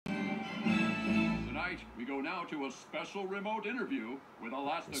right, we go now to a special remote interview with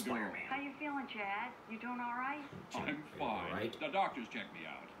Elasticgirl. How you feeling, Chad? You doing all right? I'm fine. Right. The doctors checked me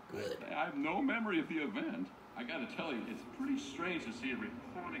out. Good. I have no memory of the event. I gotta tell you, it's pretty strange to see a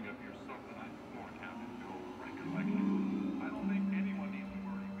recording of yourself the night before, Captain. No recollection. I don't think anyone needs to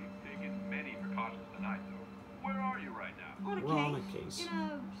worry. We've taken many precautions tonight, though. Where are you right now? On a case. In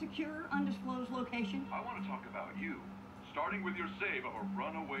a secure, undisclosed location. I want to talk about you, starting with your save of a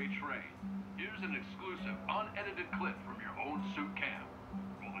runaway train. Here's an exclusive, unedited clip from your own suit cam.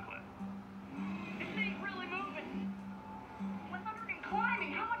 Roll the clip. This thing's really moving. What's under and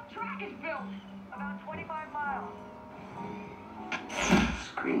climbing? How much track is built? About 25 miles.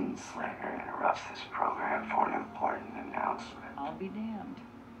 Screenslaver interrupts this program for an important announcement. I'll be damned.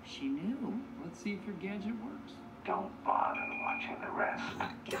 She knew. Let's see if your gadget works. Don't bother watching the rest.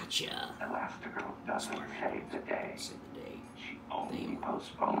 Gotcha. Elastigirl doesn't save the day. Save the day. She only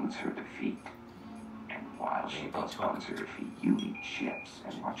postpones her defeat. And while she postpones her defeat, you eat chips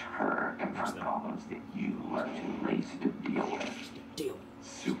and watch her confront problems that you are too lazy to deal with.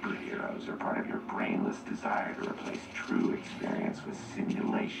 Superheroes are part of your brainless desire to replace true experience with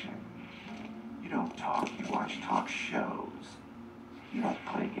simulation. You don't talk, you watch talk shows. You don't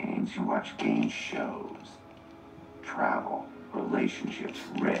play games, you watch game shows. Travel, relationships,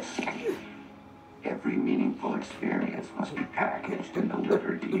 risk. Every meaningful experience must be packaged and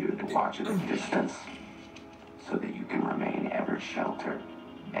delivered to you to watch at a distance, so that you can remain ever sheltered,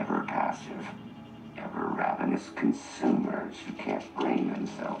 ever passive, ever ravenous consumers who can't bring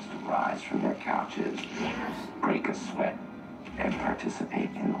themselves to rise from their couches, break a sweat, and participate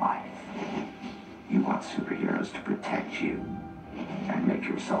in life. You want superheroes to protect you and make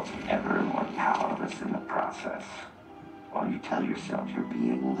yourself ever more powerless in the process, while you tell yourself you're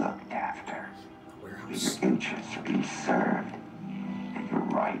being looked after, that your interests are being served, that your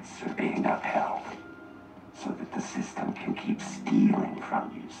rights are being upheld, so that the system can keep stealing from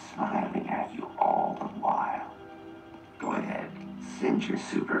you, smiling at you all the while. Go ahead, send your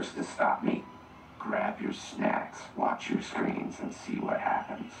supers to stop me. Grab your snacks, watch your screens, and see what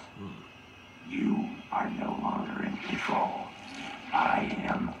happens. You are no longer in control. I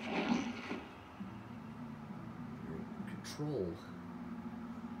am. You're in control.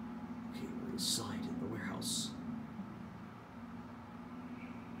 Okay, we're inside in the warehouse.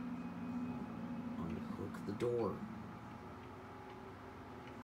 Unhook the door.